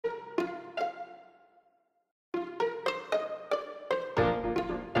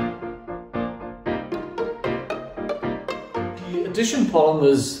addition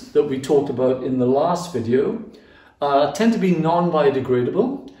polymers that we talked about in the last video tend to be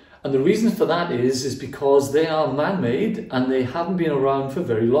non-biodegradable, and the reason for that is because they are man-made and they haven't been around for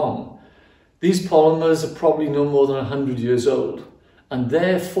very long. These polymers are probably no more than 100 years old, and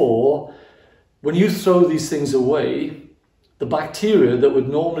therefore when you throw these things away, the bacteria that would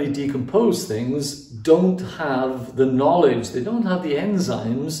normally decompose things don't have the knowledge, they don't have the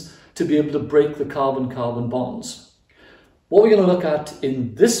enzymes to be able to break the carbon-carbon bonds. What we're going to look at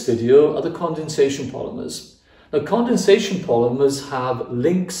in this video are the condensation polymers. Now, condensation polymers have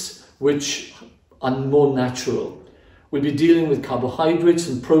links which are more natural. We'll be dealing with carbohydrates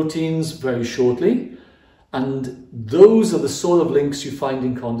and proteins very shortly, and those are the sort of links you find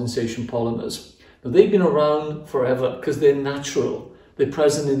in condensation polymers. Now, they've been around forever because they're natural. They're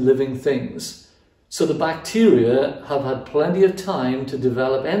present in living things. So the bacteria have had plenty of time to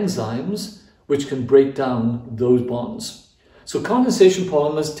develop enzymes which can break down those bonds. So condensation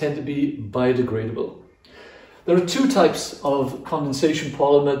polymers tend to be biodegradable. There are two types of condensation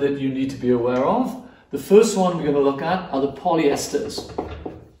polymer that you need to be aware of. The first one we're going to look at are the polyesters.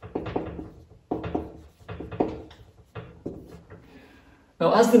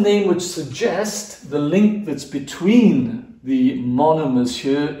 Now, as the name would suggest, the link that's between the monomers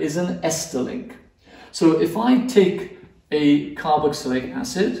here is an ester link. So if I take a carboxylic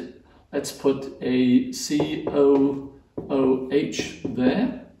acid, let's put a COOH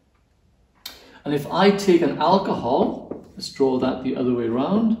there, and if I take an alcohol, let's draw that the other way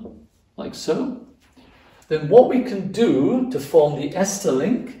around, like so, then what we can do to form the ester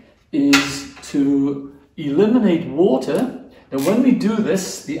link is to eliminate water. And when we do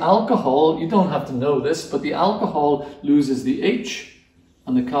this, the alcohol, you don't have to know this, but the alcohol loses the H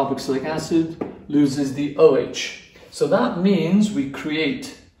and the carboxylic acid loses the OH. So that means we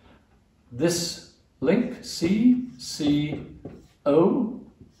create this link,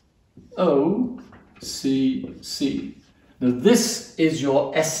 CCO-OCC. Now this is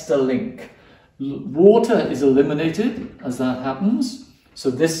your ester link. Water is eliminated as that happens.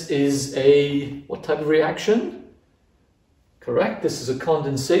 So this is a, what type of reaction? Correct, this is a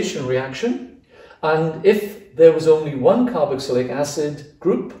condensation reaction, and if there was only one carboxylic acid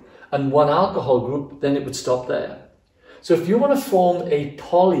group and one alcohol group, then it would stop there. So if you want to form a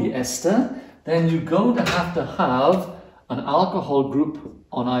polyester, then you're going to have an alcohol group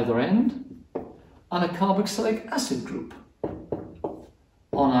on either end and a carboxylic acid group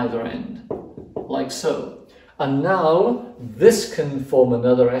on either end, like so. And now this can form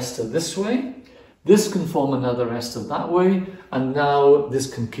another ester this way. This can form another ester that way, and now this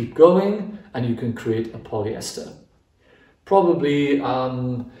can keep going, and you can create a polyester. Probably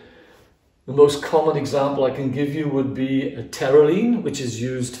the most common example I can give you would be a terylene, which is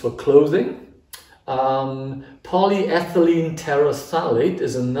used for clothing. Polyethylene terephthalate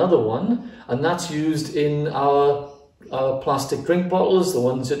is another one, and that's used in our plastic drink bottles, the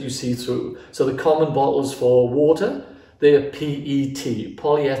ones that you see through. So the common bottles for water, they are PET,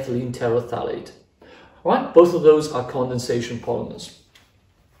 polyethylene terephthalate. Right, both of those are condensation polymers.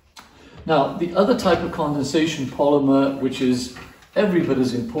 Now, the other type of condensation polymer, which is every bit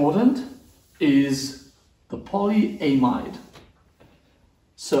as important, is the polyamide.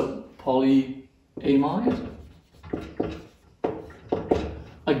 So, polyamide.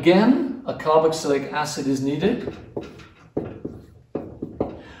 Again, a carboxylic acid is needed.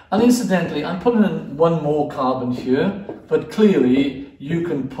 And incidentally, I'm putting in one more carbon here, but clearly you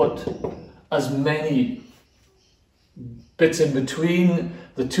can put as many bits in between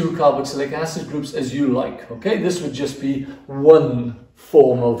the two carboxylic acid groups as you like. Okay, this would just be one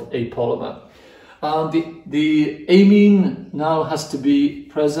form of a polymer. The amine now has to be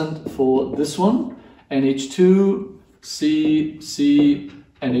present for this one, NH2, C,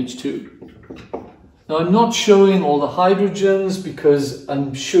 NH2. Now, I'm not showing all the hydrogens because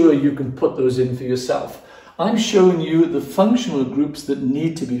I'm sure you can put those in for yourself. I'm showing you the functional groups that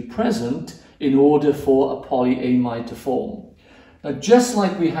need to be present in order for a polyamide to form. Now, just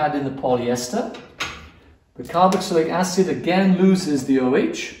like we had in the polyester, the carboxylic acid again loses the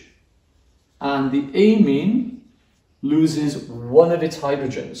OH, and the amine loses one of its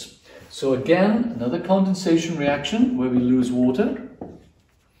hydrogens. So again, another condensation reaction where we lose water,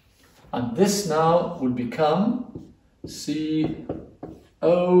 and this now would become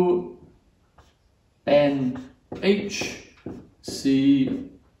CONH, C,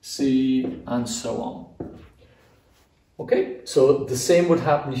 and so on. Okay, so the same would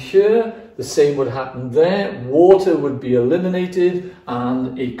happen here, the same would happen there. Water would be eliminated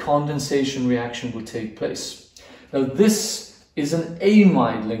and a condensation reaction will take place. Now this is an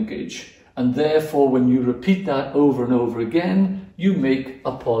amide linkage, and therefore when you repeat that over and over again, you make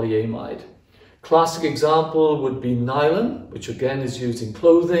a polyamide. Classic example would be nylon, which again is used in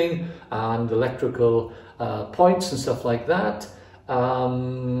clothing and electrical points and stuff like that.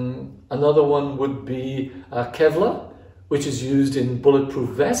 Another one would be Kevlar, which is used in bulletproof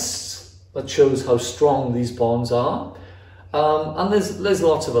vests. That shows how strong these bonds are. And there's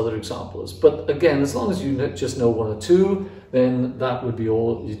lots of other examples. But again, as long as you just know one or two, then that would be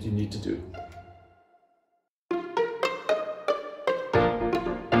all you need to do.